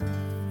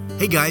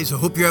Hey guys, I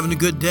hope you're having a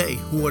good day.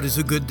 What is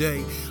a good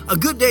day? A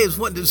good day is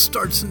one that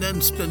starts and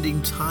ends spending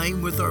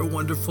time with our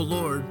wonderful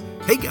Lord.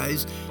 Hey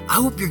guys,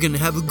 I hope you're going to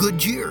have a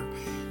good year.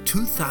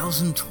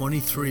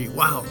 2023.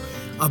 Wow,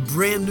 a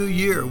brand new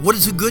year. What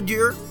is a good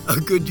year? A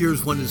good year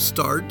is one that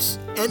starts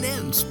and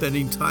ends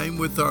spending time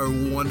with our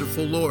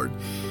wonderful Lord.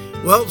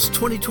 Well, it's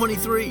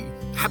 2023.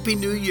 Happy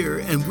New Year,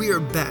 and we are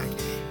back,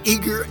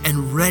 eager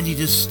and ready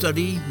to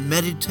study,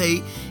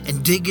 meditate,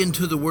 and dig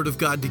into the Word of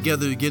God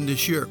together again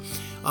this year.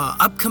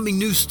 Upcoming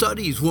new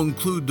studies will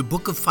include the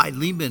book of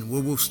Philemon,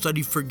 where we'll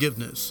study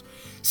forgiveness.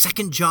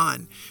 2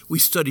 John, we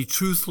study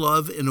truth,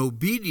 love, and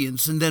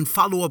obedience, and then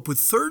follow up with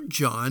 3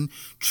 John,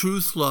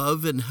 truth,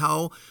 love, and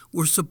how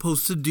we're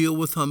supposed to deal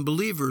with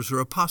unbelievers or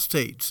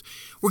apostates.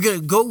 We're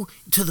going to go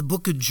to the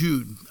book of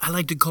Jude. I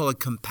like to call it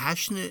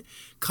compassionate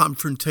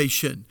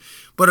confrontation.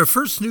 But our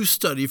first new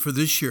study for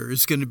this year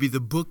is going to be the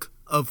book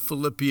of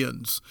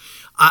Philippians.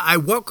 I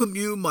welcome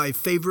you, my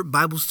favorite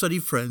Bible study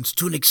friends,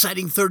 to an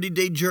exciting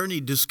 30-day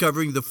journey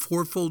discovering the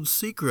fourfold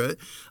secret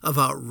of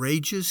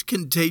outrageous,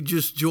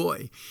 contagious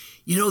joy.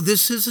 You know,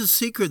 this is a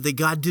secret that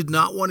God did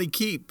not want to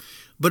keep,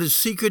 but a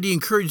secret he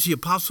encouraged the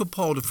Apostle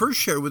Paul to first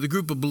share with a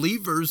group of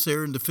believers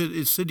there in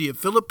the city of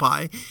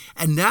Philippi,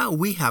 and now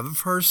we have it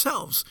for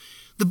ourselves.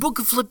 The book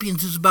of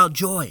Philippians is about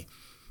joy.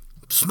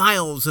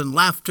 Smiles and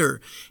laughter.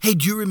 Hey,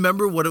 do you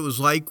remember what it was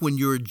like when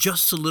you were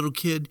just a little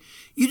kid?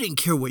 You didn't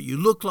care what you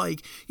looked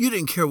like. You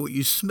didn't care what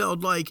you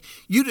smelled like.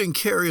 You didn't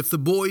care if the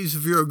boys,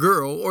 if you're a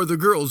girl, or the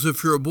girls,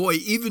 if you're a boy,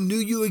 even knew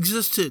you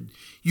existed.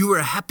 You were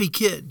a happy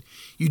kid.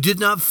 You did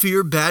not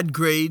fear bad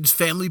grades,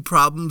 family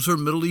problems, or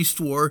Middle East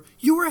war.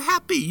 You were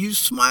happy. You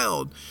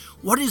smiled.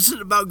 What is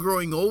it about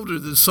growing older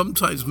that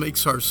sometimes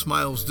makes our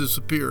smiles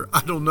disappear?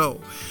 I don't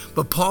know.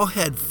 But Paul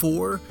had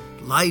 4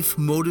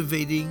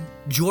 life-motivating,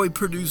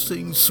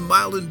 joy-producing,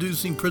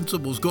 smile-inducing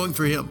principles going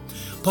for him.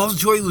 Paul's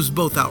joy was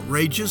both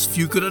outrageous,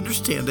 few could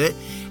understand it,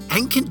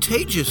 and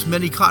contagious,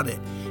 many caught it.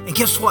 And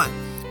guess what?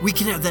 We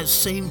can have that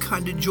same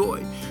kind of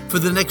joy. For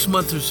the next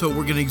month or so,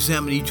 we're going to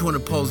examine each one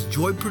of Paul's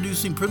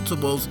joy-producing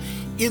principles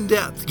in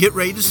depth. Get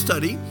ready to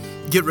study,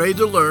 get ready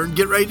to learn,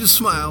 get ready to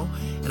smile,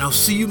 and I'll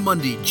see you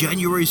Monday,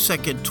 January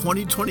 2nd,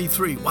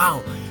 2023.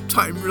 Wow,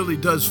 time really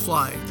does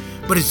fly.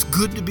 But it's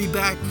good to be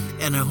back,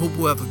 and I hope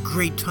we'll have a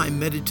great time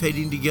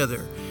meditating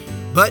together.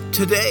 But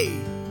today,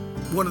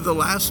 one of the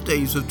last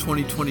days of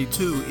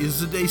 2022, is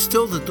the day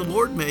still that the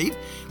Lord made.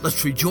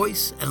 Let's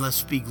rejoice and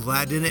let's be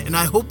glad in it. And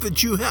I hope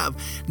that you have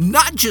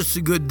not just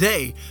a good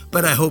day,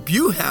 but I hope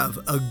you have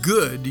a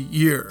good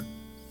year.